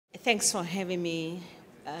Thanks for having me.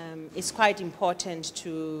 It's quite important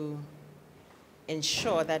to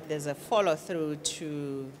ensure that there's a follow-through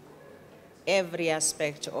to every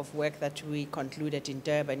aspect of work that we concluded in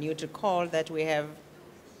Durban. You'd recall that we have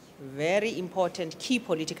very important key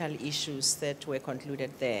political issues that were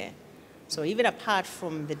concluded there. So even apart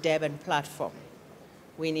from the Durban platform,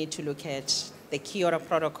 we need to look at the Kyoto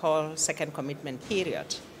Protocol second commitment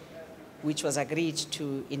period, which was agreed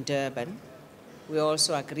to in Durban. We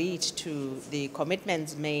also agreed to the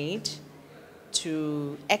commitments made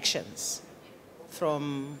to actions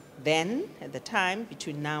from then, at the time,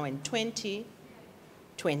 between now and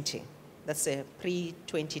 2020. That's the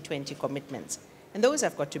pre-2020 commitments. And those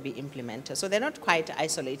have got to be implemented. So they're not quite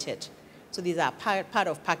isolated. So these are part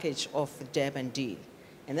of package of the Durban deal.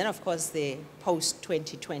 And then, of course, the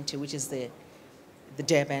post-2020, which is the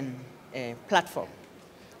Durban platform.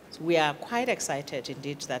 So we are quite excited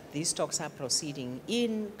indeed that these talks are proceeding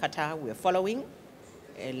in Qatar. We are following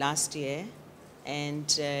last year.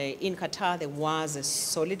 And in Qatar, there was a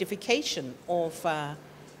solidification of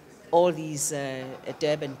all these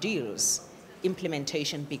Durban deals.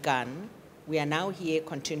 Implementation began. We are now here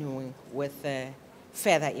continuing with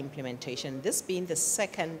further implementation. This being the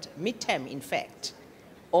second midterm, in fact,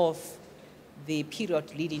 of the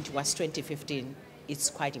period leading towards 2015, it's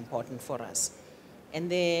quite important for us. And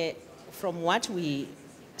from what we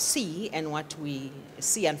see and what we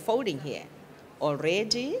see unfolding here,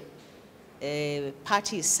 already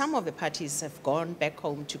some of the parties have gone back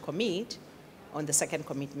home to commit on the second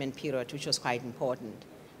commitment period, which was quite important.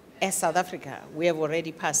 As South Africa, we have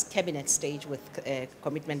already passed cabinet stage with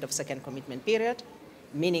commitment of second commitment period,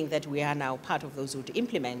 meaning that we are now part of those who would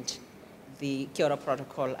implement the Kyoto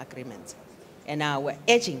Protocol agreements. And now we're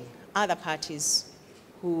urging other parties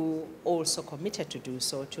who also committed to do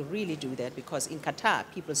so to really do that, because in Qatar,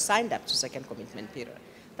 people signed up to second commitment period.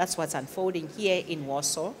 That's what's unfolding here in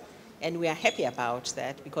Warsaw, and we are happy about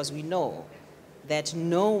that because we know that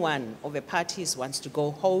no one of the parties wants to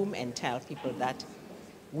go home and tell people that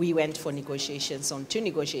we went for negotiations, on 2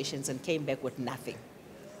 negotiations, and came back with nothing.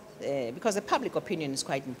 Because the public opinion is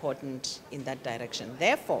quite important in that direction.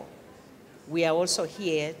 Therefore, we are also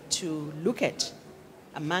here to look at,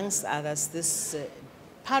 amongst others, this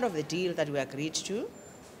part of the deal that we agreed to,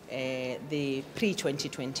 the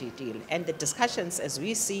pre-2020 deal. And the discussions, as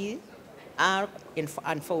we see, are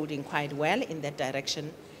unfolding quite well in that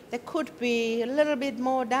direction. There could be a little bit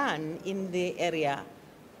more done in the area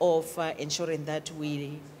of ensuring that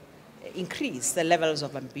we increase the levels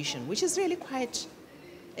of ambition, which is really quite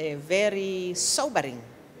a very sobering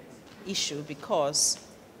issue, because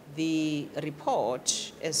the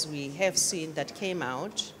report, as we have seen that came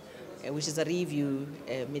out, which is a review,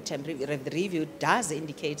 midterm review, the review does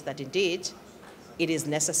indicate that indeed it is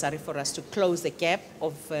necessary for us to close the gap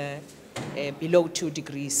of below 2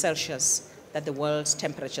 degrees Celsius, that the world's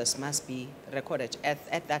temperatures must be recorded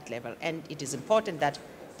at that level. And it is important that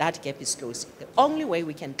that gap is closed. The only way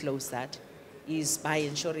we can close that is by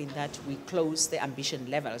ensuring that we close the ambition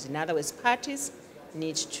levels. In other words, parties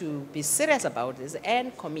need to be serious about this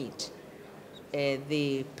and commit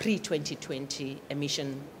the pre-2020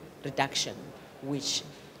 emission reduction, which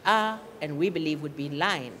are, and we believe would be in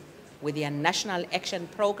line with their national action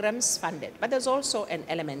programs funded. But there's also an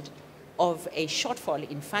element of a shortfall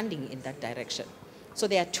in funding in that direction. So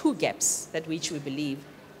there are 2 gaps that which we believe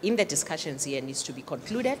in the discussions here needs to be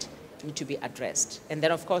concluded, need to be addressed. And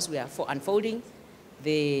then, of course, we are for unfolding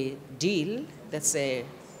the deal, that's the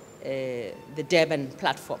Durban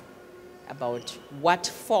platform, about what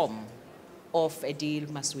form of a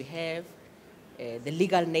deal must we have, the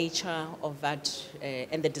legal nature of that,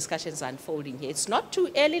 and the discussions are unfolding here. It's not too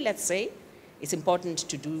early, let's say. It's important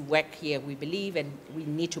to do work here, we believe, and we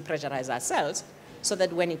need to pressurize ourselves so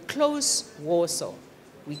that when it closes Warsaw,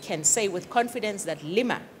 we can say with confidence that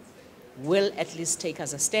Lima will at least take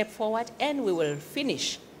us a step forward, and we will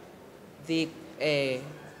finish the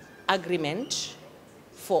agreement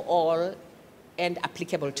for all and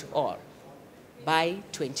applicable to all by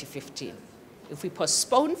 2015. If we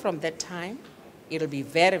postpone from that time, it'll be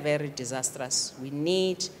very, very disastrous. We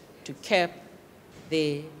need to curb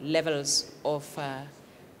the levels of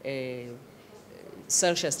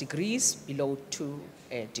Celsius degrees below 2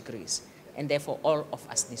 degrees. And therefore, all of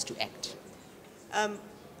us need to act.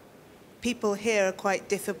 People here are quite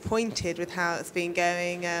disappointed with how it's been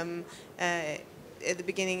going. At the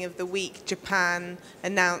beginning of the week, Japan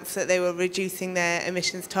announced that they were reducing their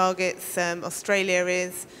emissions targets. Australia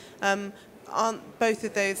is. Aren't both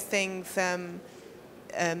of those things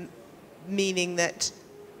meaning that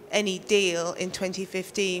any deal in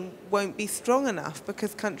 2015 won't be strong enough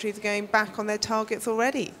because countries are going back on their targets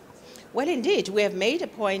already? Well, indeed, we have made a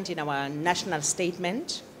point in our national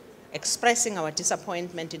statement expressing our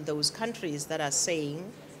disappointment in those countries that are saying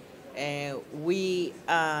we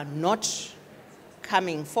are not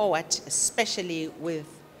coming forward, especially with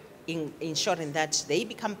ensuring that they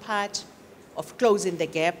become part of closing the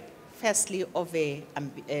gap, firstly, of the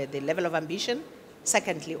level of ambition,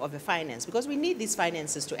 secondly, of the finance, because we need these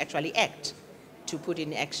finances to actually act, to put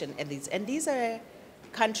in action. And these are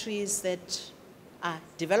countries that are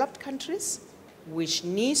developed countries, which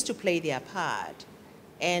needs to play their part.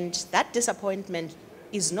 And that disappointment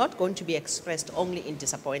is not going to be expressed only in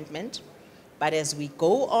disappointment, but as we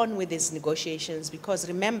go on with these negotiations, because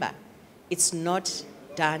remember, it's not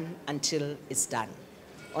done until it's done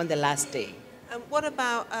on the last day. And what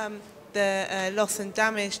about the loss and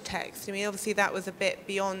damage text? I mean, obviously that was a bit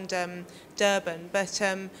beyond Durban, but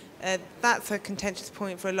that's a contentious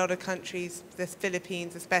point for a lot of countries, the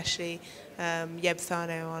Philippines especially,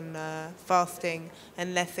 Yebsano on fasting,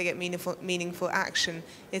 unless they get meaningful action.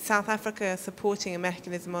 Is South Africa supporting a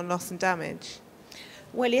mechanism on loss and damage?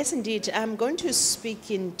 Well, yes, indeed. I'm going to speak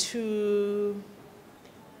from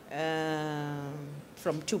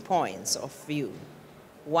 2 points of view.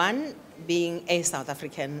 One, being a South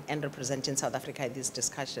African and representing South Africa in these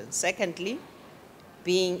discussions. Secondly,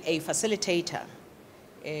 being a facilitator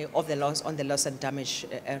of the loss on the loss and damage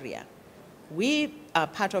area. We are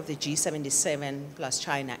part of the G77 plus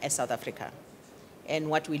China as South Africa. And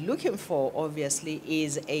what we're looking for, obviously,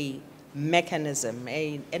 is a mechanism,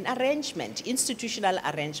 an arrangement, institutional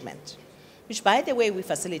arrangement, which, by the way, we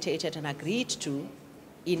facilitated and agreed to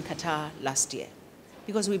in Qatar last year.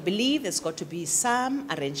 Because we believe there's got to be some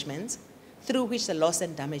arrangements through which the loss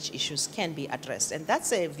and damage issues can be addressed. And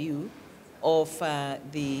that's a view of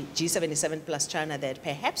the G77 plus China, that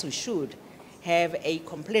perhaps we should have a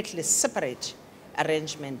completely separate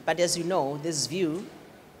arrangement. But as you know, this view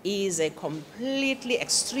is a completely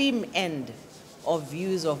extreme end of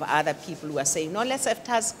views of other people who are saying, no, let's have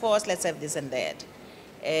task force, let's have this and that.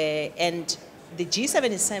 And the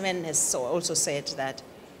G77 has also said that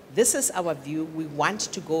this is our view. We want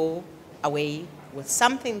to go away with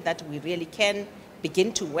something that we really can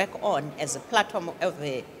begin to work on as a platform of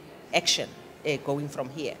the action going from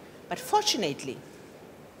here. But fortunately,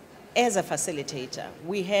 as a facilitator,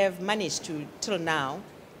 we have managed to, till now,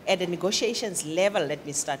 at the negotiations level, let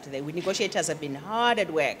me start there, we negotiators have been hard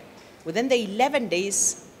at work. Within the 11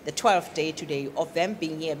 days, the 12th day today of them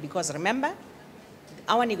being here, because remember,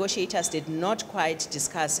 our negotiators did not quite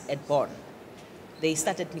discuss at Bonn. They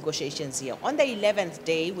started negotiations here. On the 11th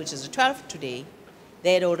day, which is the 12th today,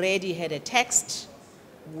 they had already had a text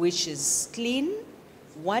which is clean.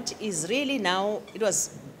 What is really now, it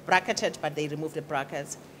was bracketed, but they removed the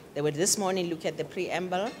brackets. They were this morning look at the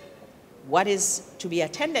preamble. What is to be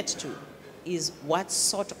attended to is what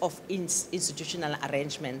sort of institutional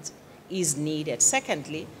arrangement is needed.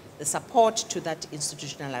 Secondly, the support to that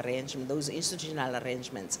institutional arrangement, those institutional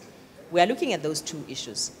arrangements. We are looking at those 2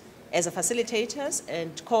 issues. As a facilitators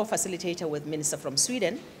and co-facilitator with Minister from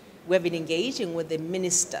Sweden, we have been engaging with the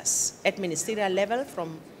ministers at ministerial level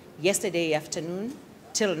from yesterday afternoon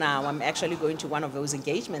till now. I'm actually going to one of those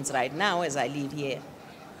engagements right now as I leave here.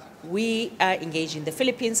 We are engaged in the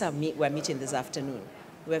Philippines. We're meeting this afternoon.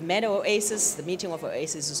 We have met OASIS. The meeting of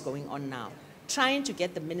OASIS is going on now, trying to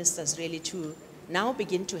get the ministers really to now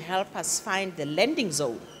begin to help us find the landing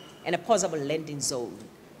zone and a possible landing zone,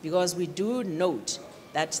 because we do note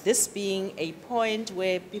that this being a point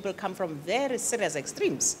where people come from very serious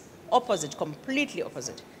extremes, opposite, completely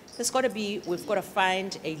opposite. We've got to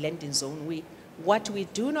find a landing zone. What we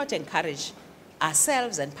do not encourage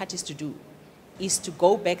ourselves and parties to do is to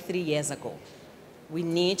go back 3 years ago. We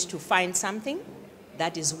need to find something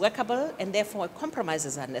that is workable, and therefore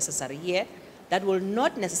compromises are necessary here that will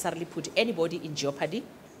not necessarily put anybody in jeopardy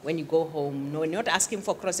when you go home. No, we're not asking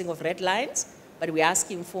for crossing of red lines, but we're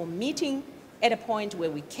asking for meeting at a point where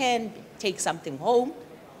we can take something home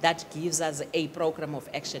that gives us a program of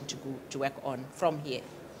action to work on from here.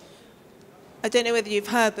 I don't know whether you've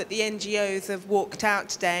heard, but the NGOs have walked out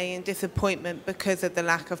today in disappointment because of the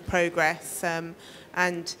lack of progress,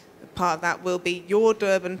 and part of that will be your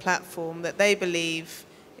Durban platform that they believe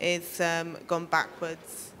is gone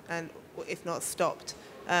backwards, and if not stopped.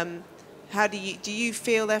 How do you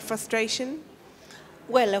feel their frustration?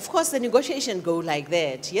 Well, of course, the negotiations go like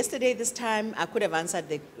that. Yesterday, this time, I could have answered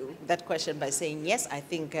that question by saying, yes, I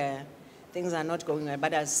think things are not going well,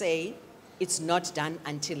 but I'll say it's not done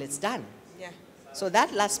until it's done. Yeah. So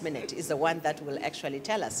that last minute is the one that will actually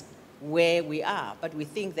tell us where we are. But we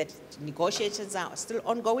think that negotiations are still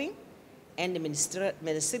ongoing, and the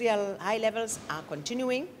ministerial high levels are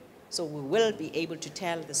continuing So we will be able to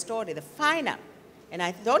tell the story, the final. And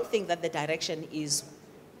I don't think that the direction is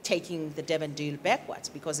taking the Durban deal backwards,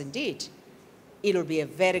 because indeed, it'll be a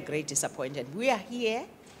very great disappointment. We are here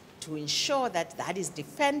to ensure that that is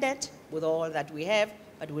defended with all that we have,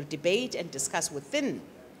 but we'll debate and discuss within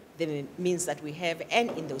the means that we have and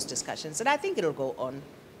in those discussions. And I think it'll go on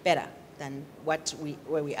better than where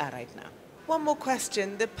we are right now. One more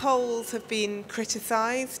question. The polls have been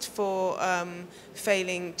criticised for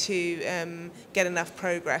failing to get enough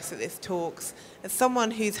progress at these talks. As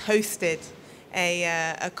someone who's hosted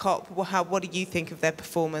a COP, what do you think of their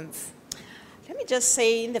performance? Let me just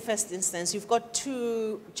say, in the first instance, you've got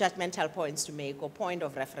two judgmental points to make, or point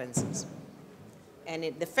of references. And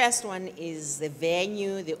the first one is the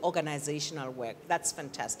venue, the organizational work. That's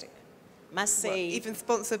fantastic. Must say... What, even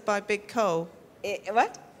sponsored by Big Coal?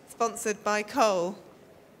 What? Sponsored by coal.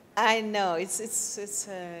 I know, it's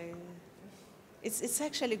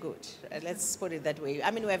actually good. Let's put it that way.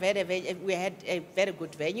 I mean, we had a very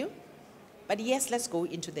good venue, but yes, let's go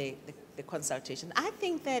into the consultation. I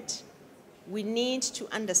think that we need to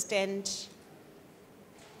understand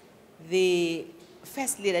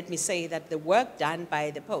firstly, let me say that the work done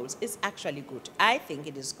by the polls is actually good. I think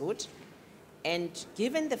it is good. And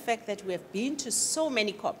given the fact that we have been to so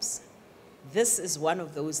many COPs, this is one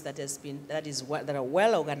of those that are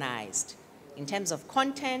well organized in terms of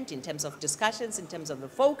content, in terms of discussions, in terms of the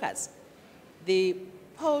focus. The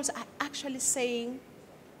polls are actually saying,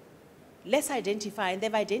 let's identify, and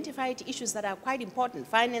they've identified issues that are quite important,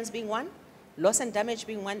 finance being one, loss and damage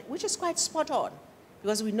being one, which is quite spot on,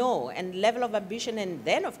 because we know, and level of ambition, and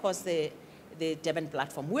then, of course, the Durban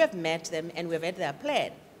platform. We have met them, and we've had their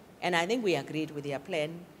plan, and I think we agreed with their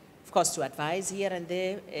plan, of course, to advise here and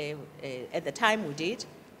there. At the time we did,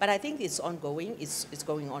 but I think it's ongoing, it's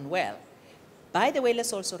going on well. By the way,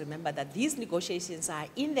 let's also remember that these negotiations are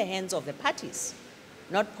in the hands of the parties,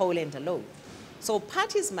 not Poland alone. So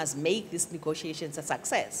parties must make these negotiations a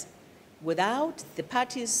success. Without the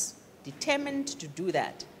parties determined to do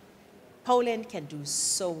that, Poland can do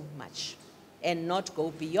so much and not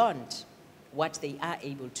go beyond what they are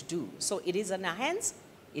able to do. So it is in our hands,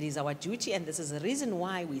 it is our duty, and this is the reason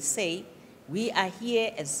why we say we are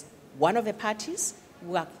here as one of the parties.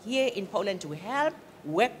 We are here in Poland to help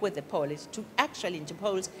work with the Polish to actually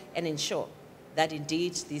interpose and ensure that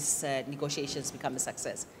indeed these negotiations become a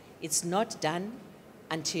success. It's not done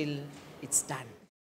until it's done.